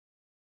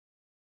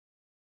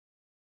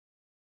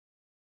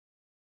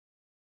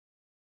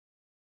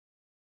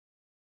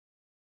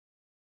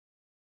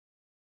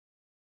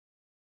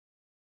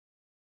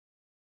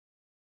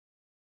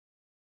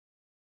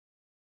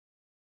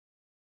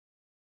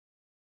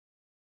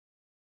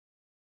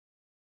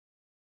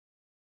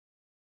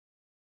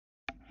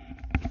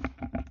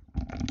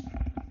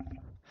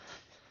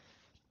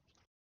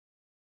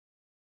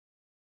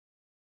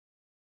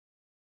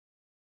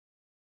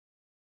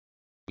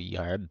We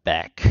are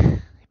back.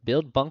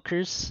 Build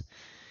bunkers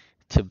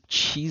to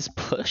cheese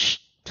push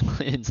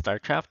in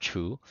StarCraft,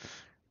 true.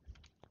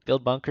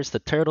 Build bunkers to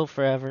turtle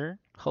forever.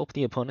 Hope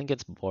the opponent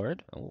gets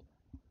bored. Oh,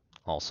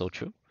 also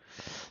true.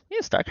 Yeah,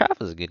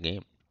 StarCraft is a good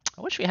game.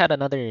 I wish we had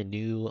another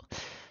new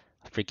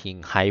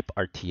freaking hype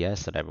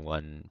RTS that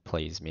everyone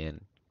plays, man.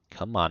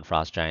 Come on,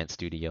 Frost Giant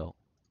Studio.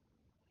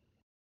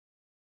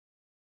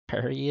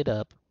 Hurry it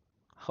up.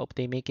 Hope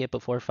they make it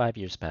before 5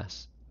 years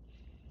pass.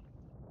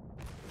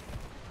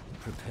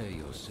 Prepare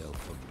yourself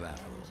for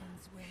battle,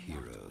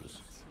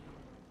 heroes.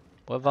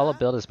 What Vala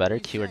build is better,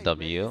 Q or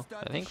W?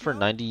 I think for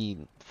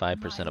 95%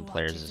 of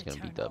players it's going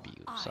to be W.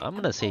 So I'm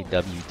going to say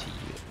W to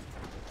you.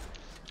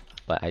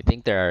 But I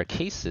think there are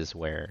cases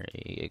where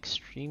a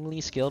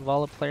extremely skilled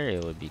Vala player,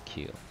 it would be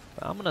Q.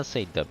 But I'm going to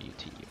say W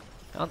to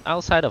you.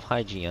 Outside of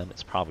high GM,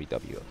 it's probably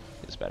W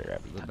is better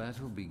every time. The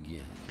battle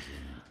begins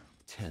in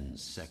 10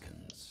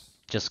 seconds.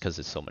 Just because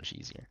it's so much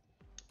easier.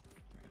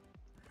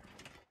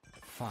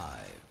 5,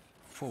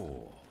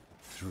 4,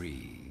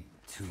 3,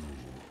 2,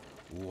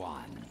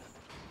 1.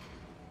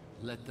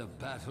 Let the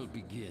battle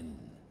begin.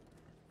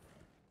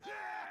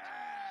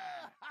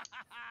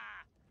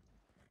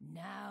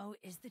 Now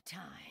is the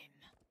time.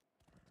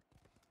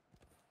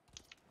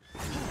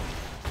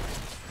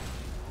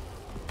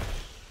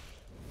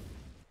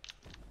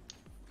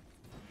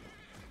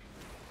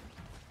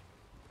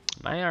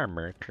 Am I our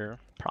Merker?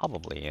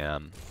 Probably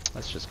am.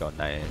 Let's just go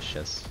 9-inch,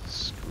 just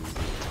screw it.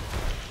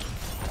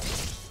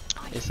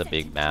 It's a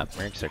big map.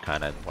 Mercs are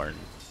kind of important.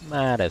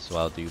 Might as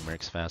well do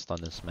Mercs fast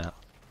on this map.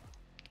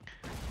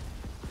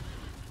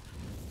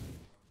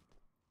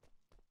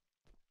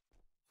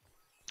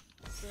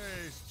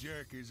 This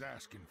jerk is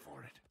asking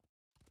for it.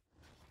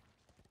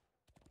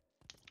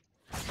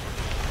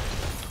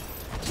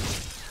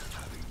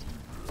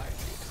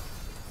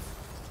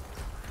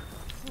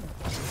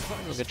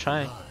 A good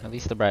try. At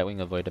least the Brightwing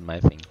avoided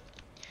my thing.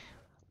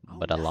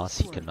 But alas,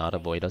 he could not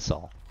avoid us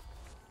all.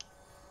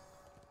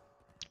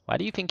 Why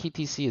do you think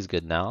ETC is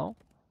good now?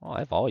 Well,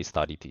 I've always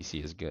thought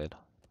ETC is good.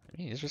 I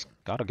mean, he's just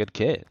got a good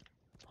kit.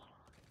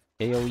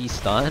 AoE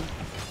stun?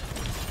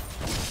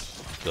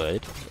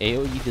 Good.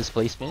 AoE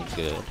displacement?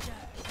 Good.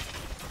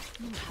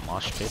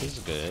 Mosh pit is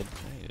good.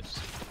 He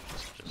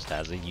just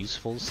has a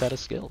useful set of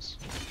skills.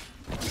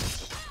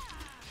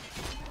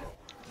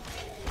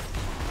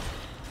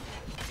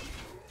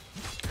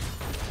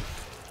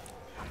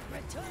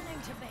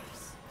 Returning to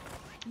base.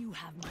 You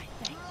have my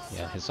thanks.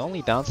 Yeah, his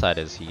only downside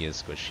is he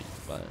is squishy,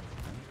 but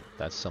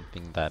that's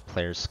something that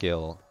player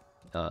skill,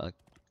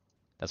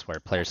 that's where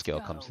player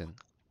skill comes in.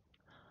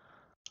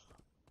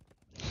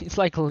 He's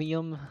like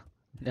Liam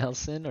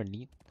Nelson or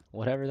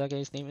whatever that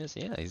guy's name is.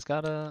 Yeah, he's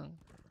got a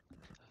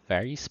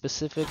very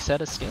specific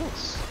set of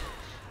skills.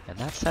 And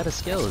that set of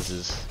skills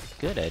is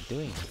good at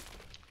doing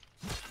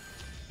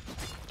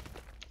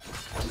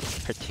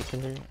a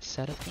particular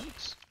set of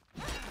things.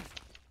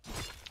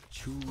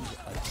 Choose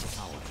a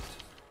talent.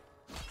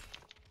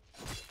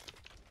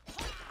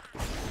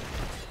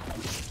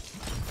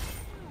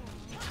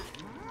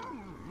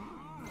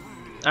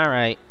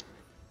 Alright.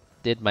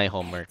 Did my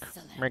homework.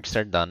 Mercs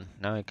are done.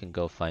 Now I can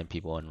go find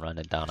people and run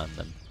it down on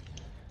them.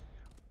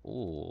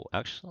 Ooh,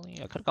 actually,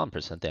 I could have gone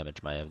percent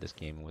damage Maiev this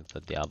game with the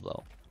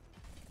Diablo.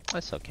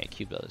 That's okay,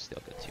 Q-Build is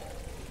still good too.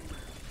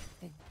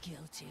 The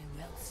guilty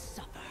will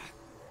suffer.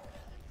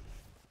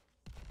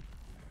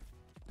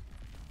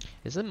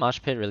 Isn't Mosh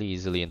Pit really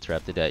easily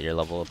interrupted at your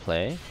level of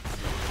play?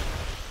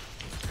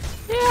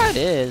 Yeah, it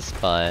is,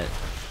 but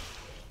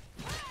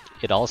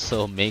it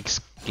also makes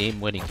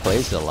game-winning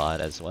plays a lot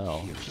as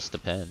well. It just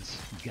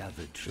depends.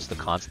 Just the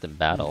constant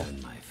battle.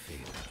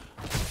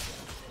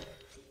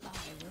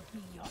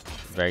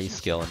 Very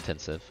skill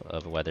intensive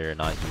of whether or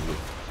not you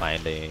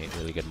find a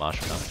really good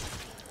mosh or not.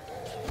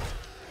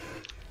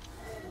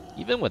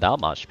 Even without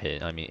mosh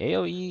pit, I mean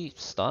AoE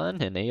stun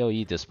and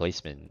AoE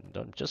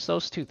displacement, just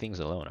those two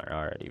things alone are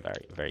already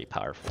very, very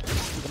powerful.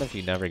 Even if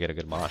you never get a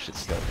good mosh,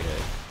 it's still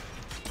good.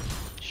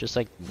 It's just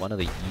like one of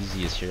the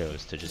easiest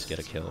heroes to just get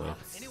a kill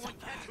with. Anyone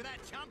catch where that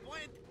chump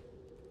went?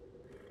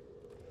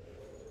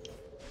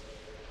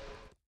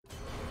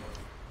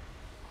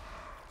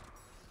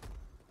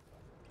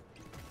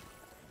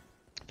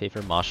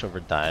 Favor mosh over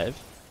dive?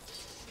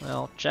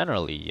 Well,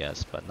 generally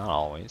yes, but not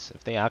always.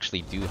 If they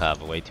actually do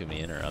have way too many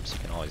interrupts, you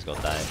can always go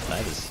dive.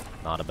 Dive is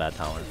not a bad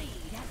tower.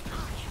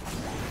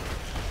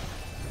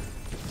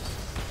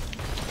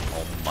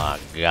 Oh my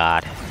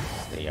god.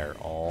 They are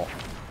all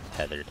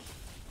tethered.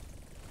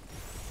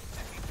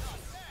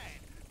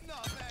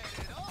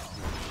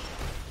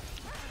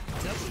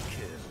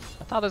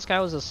 I thought this guy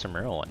was a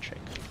Samuro one trick.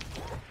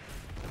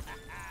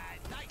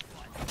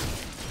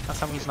 How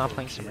come he's not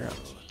playing Samuro?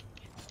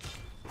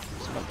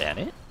 Someone ban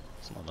it?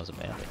 Someone wasn't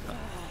banned it. No.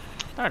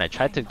 Darn, I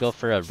tried to go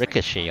for a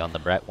ricochet on the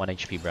 1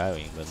 HP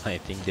Browning, but my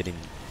thing didn't...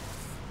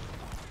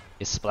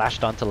 It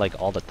splashed onto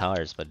like all the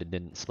towers, but it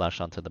didn't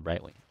splash onto the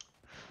Brightwing.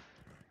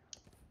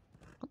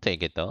 I'll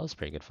take it though, it was a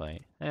pretty good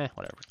fight.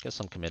 Whatever. Guess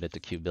I'm committed to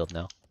Q build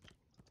now.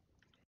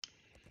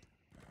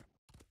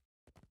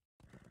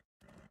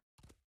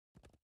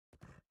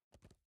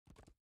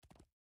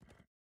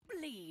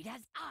 Bleed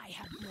as I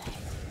have bled.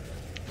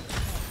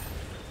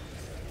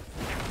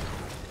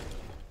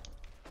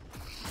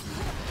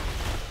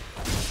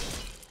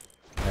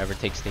 Never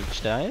take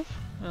stage dive?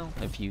 Well,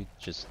 if you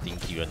just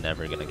think you're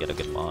never gonna get a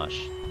good mosh,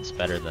 it's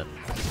better than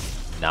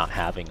not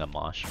having a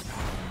mosh. Vengeance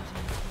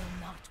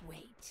will not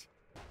wait.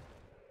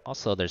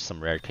 Also, there's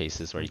some rare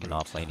cases where you can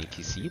offlane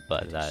ETC,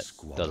 but that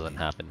doesn't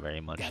happen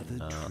very much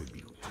in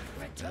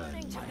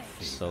Returning to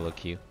base. solo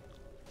queue.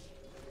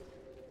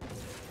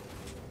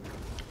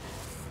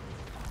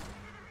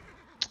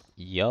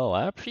 Yo,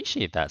 I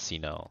appreciate that,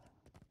 Sino.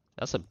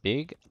 That's a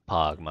big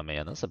pog, my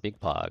man. That's a big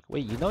pog.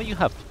 Wait, you know you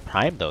have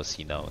Prime though,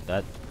 Sino.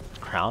 That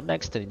crown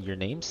next to your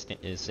name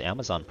is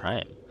Amazon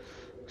Prime.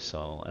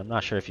 So I'm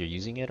not sure if you're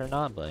using it or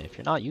not, but if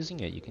you're not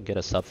using it, you can get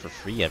a sub for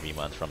free every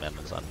month from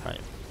Amazon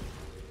Prime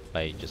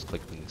by just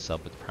clicking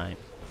sub with Prime.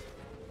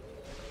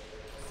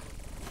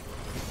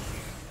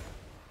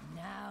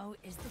 Now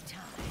is the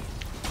time.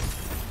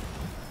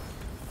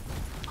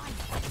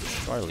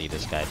 Surely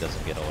this guy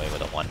doesn't get away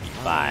with a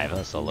 1v5.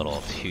 That's a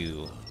little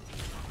too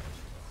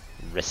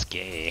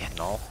risky,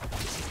 no?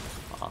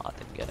 Aw,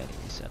 didn't get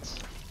any sense.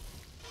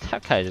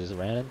 That guy just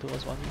ran into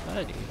us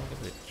 1v5, dude. You don't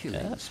give a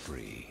Killing F.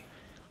 spree.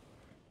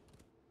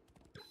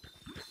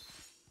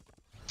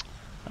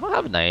 I don't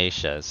have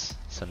Naishas,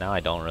 so now I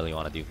don't really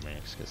want to do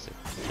Mercs because it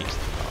takes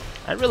too long.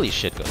 I really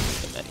should go do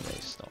them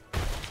anyways, though.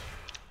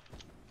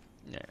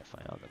 Yeah,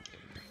 fine, I'll go do them.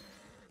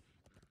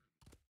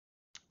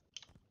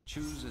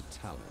 Choose a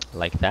talent.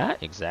 Like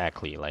that?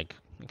 Exactly, like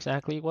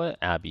exactly what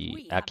We have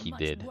Aki much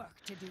did. work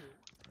to do.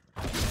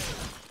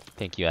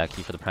 Thank you,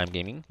 Aki, for the Prime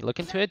Gaming. You look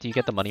into it, do you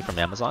get the money from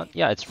Amazon?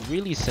 Yeah, it's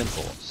really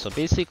simple. So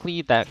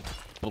basically, that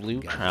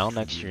blue crown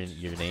next to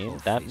your name,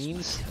 that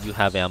means you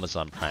have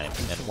Amazon Prime.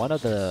 And one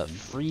of the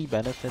free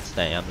benefits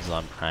that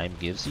Amazon Prime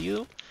gives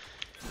you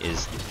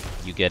is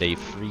you get a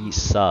free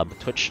sub,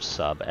 Twitch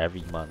sub,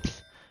 every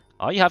month.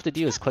 All you have to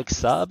do is click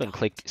sub and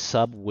click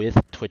sub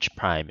with Twitch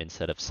Prime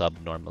instead of sub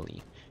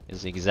normally.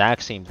 It's the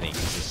exact same thing.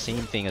 It's the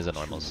same thing as a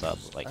normal sub.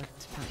 Like,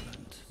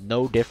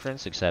 no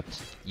difference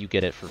except you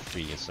get it for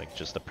free. It's like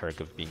just a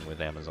perk of being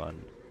with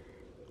Amazon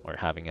or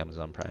having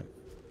Amazon Prime.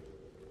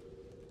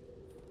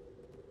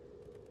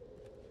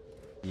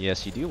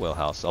 Yes, you do,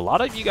 Willhouse. A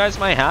lot of you guys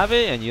might have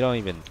it and you don't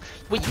even...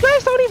 Wait, you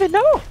guys don't even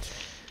know!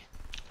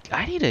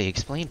 I need to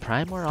explain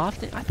Prime more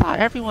often. I thought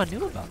everyone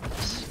knew about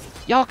this.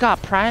 Y'all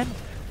got Prime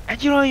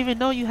and you don't even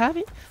know you have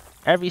it?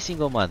 Every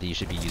single month you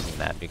should be using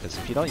that because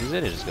if you don't use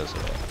it, it just goes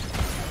away.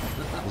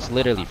 It's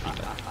literally free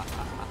money.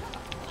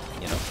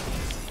 You know?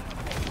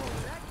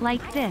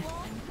 Like this.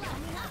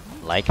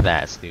 Like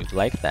that, dude.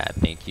 Like that.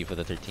 Thank you for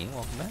the 13.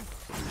 Welcome back.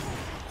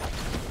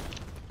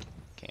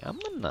 Okay, I'm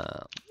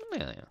gonna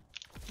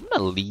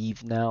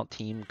leave now,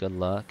 team. Good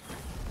luck.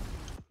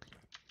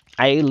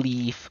 I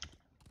leave.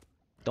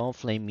 Don't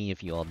flame me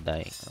if you all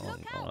die. I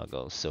wanna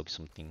go soak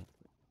something.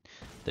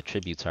 The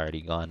tribute's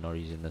already gone. No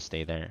reason to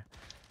stay there.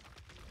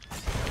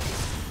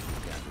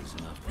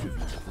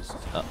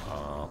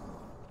 Uh-oh.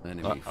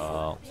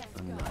 Uh-oh.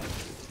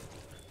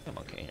 I'm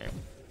okay here.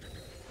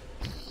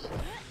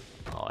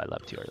 Oh, I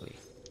left too early.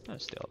 I'm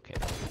still okay.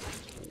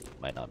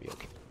 Might not be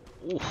okay.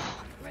 Oof.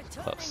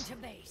 Returning Close. to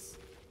base.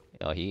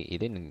 Oh, he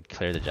didn't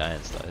clear the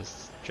giants though.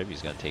 His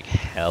tribute's gonna take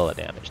hella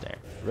damage there.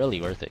 Really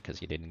worth it because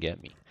he didn't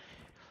get me.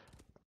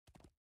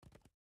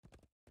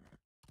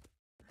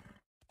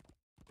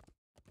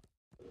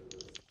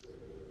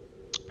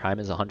 Prime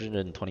is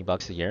 120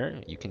 bucks a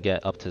year. You can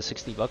get up to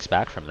 60 bucks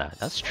back from that.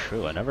 That's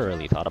true. I never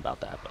really thought about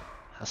that, but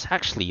that's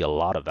actually a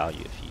lot of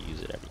value if you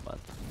use it every month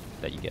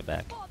that you get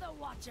back. For the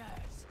Watchers.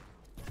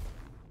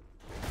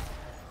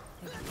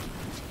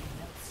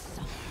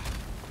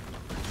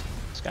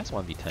 This guy's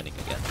 1v10ing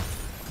again.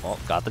 Oh,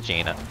 got the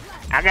Jaina.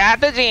 I got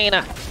the Jaina!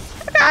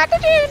 I got the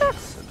Jaina!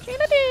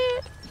 Jaina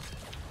did!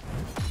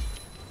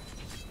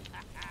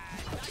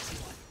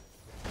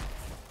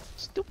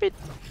 Stupid,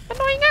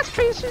 annoying ass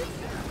tracer.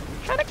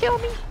 Trying to kill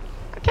me.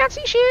 I can't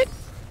see shit.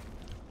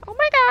 Oh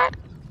my god.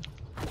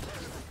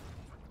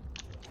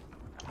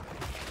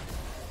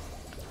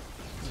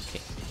 Okay.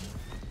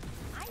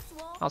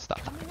 I'll stop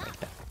talking like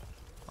that.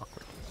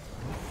 Awkward.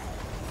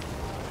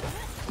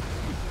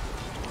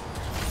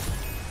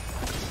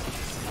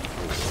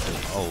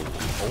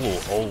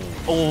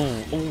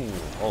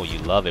 Oh, you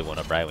love it when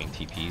a Brightwing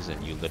TPs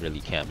and you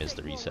literally can't miss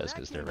the recess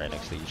because they're right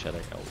next to each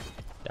other. Oh,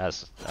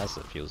 that's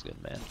what feels good,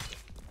 man.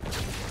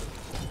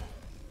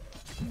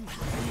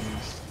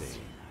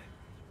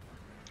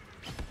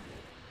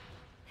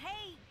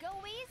 Hey, go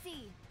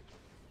easy.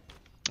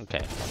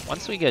 Okay,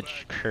 once we get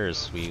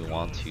curse, we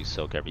want to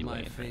soak every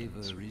lane.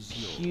 It's a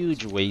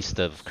huge waste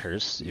of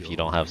curse if you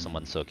don't have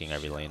someone soaking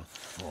every lane.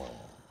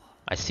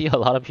 I see a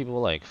lot of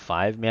people like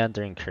 5-man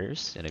during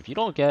curse, and if you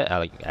don't get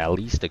at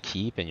least a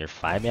keep and you're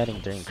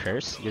 5-manning during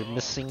curse, you're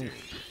missing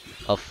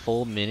a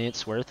full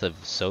minute's worth of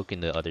soak in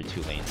the other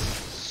 2 lanes.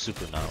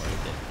 Super not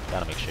worth it.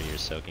 Gotta make sure you're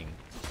soaking,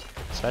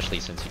 especially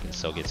since you can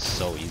soak it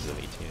so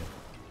easily too.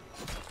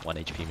 1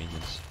 HP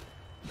minions.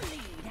 Bleed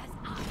as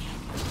I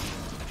have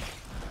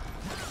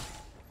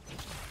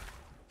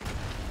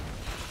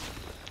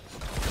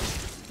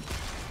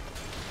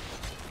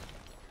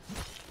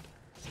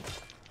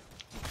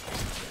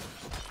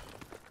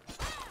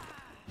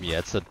Yeah,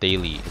 it's a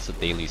daily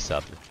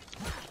sub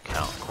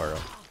count, Koro.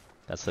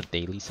 That's a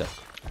daily sub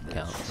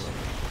count.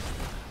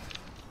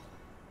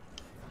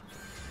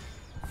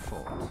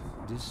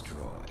 Fort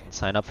destroyed.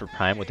 Sign up for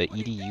Prime with the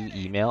EDU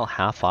email,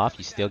 half off.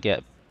 You still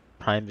get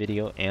Prime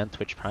Video and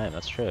Twitch Prime.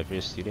 That's true. If you're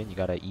a student, you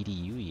got an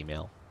EDU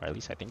email, or at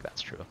least I think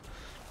that's true.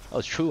 That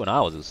was true when I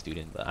was a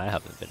student, but I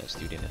haven't been a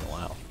student in a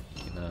while.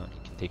 You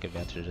can take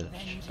advantage of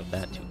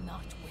that too. Will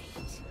not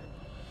wait.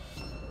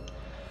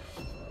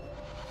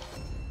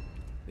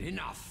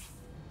 Enough.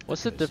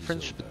 What's the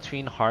difference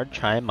between hard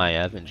try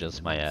Maiev and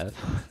just Maiev?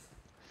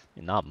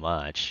 Not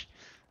much.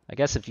 I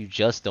guess if you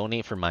just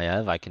donate for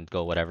Maiev, I can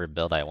go whatever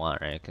build I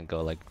want, right? I can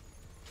go like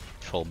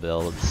troll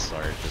builds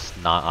or just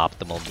not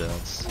optimal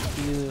builds.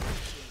 If you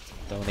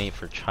donate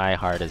for try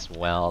hard as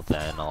well,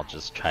 then I'll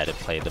just try to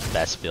play the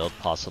best build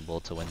possible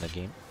to win the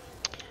game.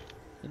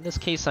 In this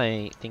case,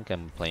 I think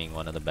I'm playing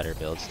one of the better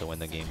builds to win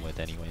the game with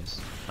anyways.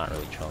 Not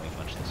really trolling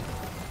much this game.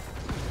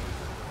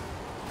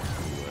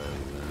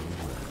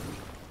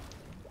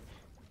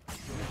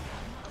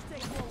 I'll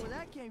take more where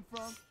that came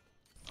from.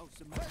 Oh,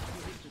 submerged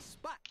hit the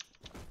spot.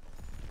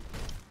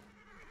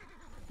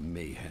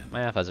 Mayhem.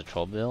 Maiev has a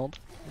troll build.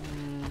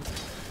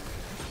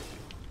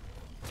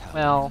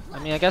 Well, I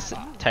mean, I guess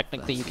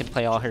technically you can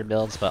play all her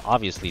builds, but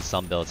obviously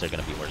some builds are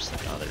gonna be worse than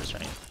others,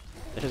 right?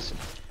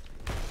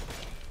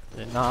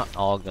 They're not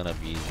all gonna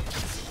be.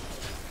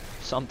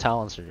 Some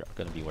talents are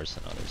gonna be worse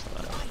than others, no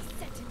matter what.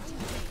 Set into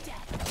your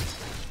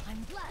death.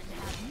 I'm glad to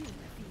have you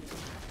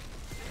revealed.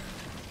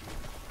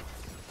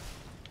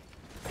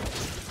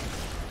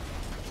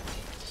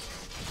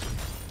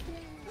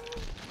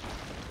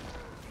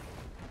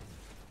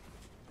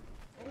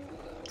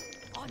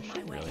 On my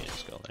Should way. really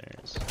just go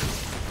theirs.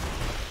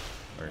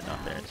 Or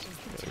not theirs.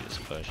 Really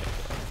just push it.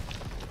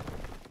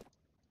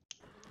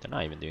 They're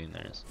not even doing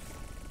theirs.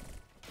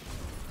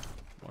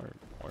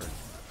 Or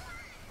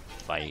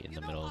fight in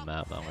the middle of the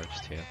map, that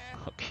works too.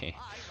 Okay.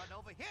 I run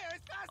over here as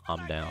fast as I'm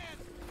I down. can.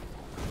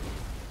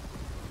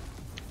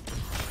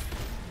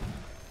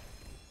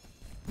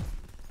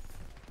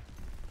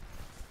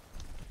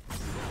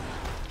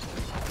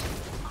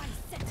 I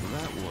set into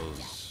That your was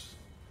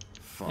death.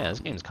 fun. Yeah, this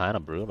game's kind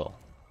of brutal.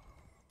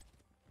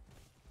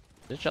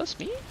 Is it just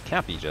me?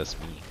 Can't be just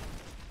me.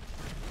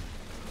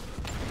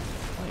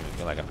 I don't even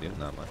feel like I'm doing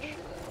that much. My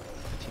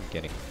team's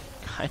getting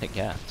kind of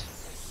gapped.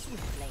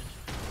 Swiftly.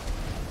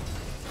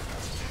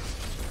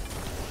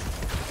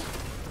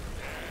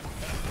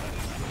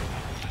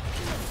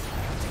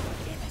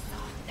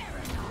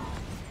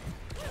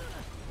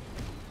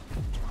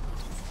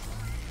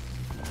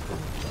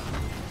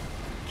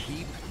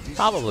 Keep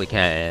Probably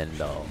can't end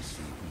though. see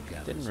who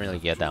gathers Didn't really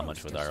enough get that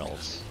much troops with our to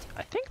ults. survive.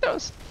 I think there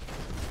was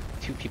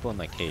 2 people in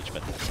my cage,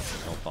 but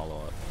no follow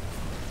up.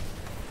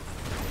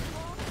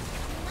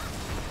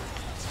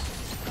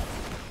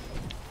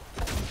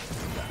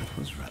 That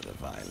was rather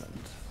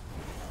violent.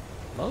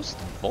 Most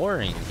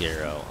boring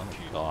hero. Oh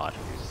god.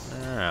 I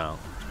don't know.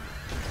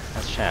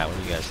 Let's chat. What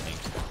do you guys think?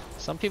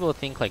 Some people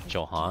think like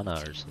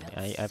Johanna or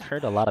something. I've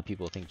heard a lot of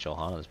people think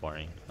Johanna is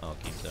boring. Oh,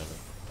 game's over.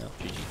 No,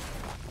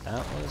 GG.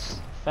 That was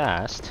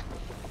fast.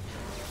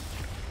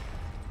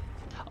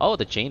 Oh,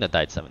 the Jaina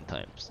died 7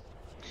 times.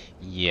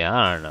 Yeah,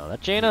 I don't know.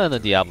 That Jaina and the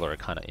Diablo are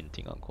kind of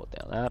inting on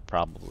cooldown. That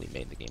probably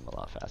made the game a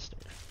lot faster.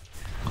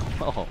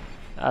 Oh,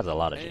 that's a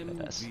lot of Jaina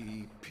deaths.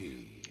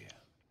 MVP.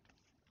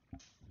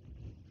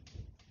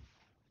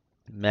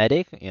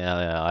 Medic?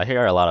 Yeah, I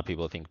hear a lot of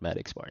people think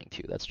Medic's boring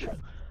too. That's true.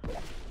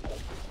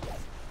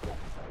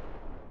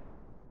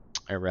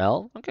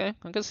 Irel? Okay,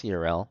 I can see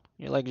Irel.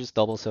 You're like just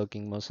double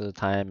soaking most of the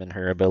time, and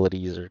her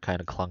abilities are kind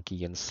of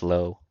clunky and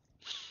slow.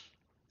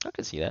 I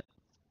can see that.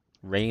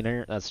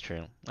 Raynor, that's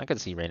true. I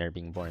could see Raynor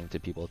being boring to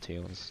people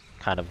too. It's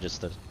kind of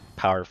just a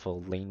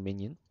powerful lane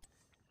minion.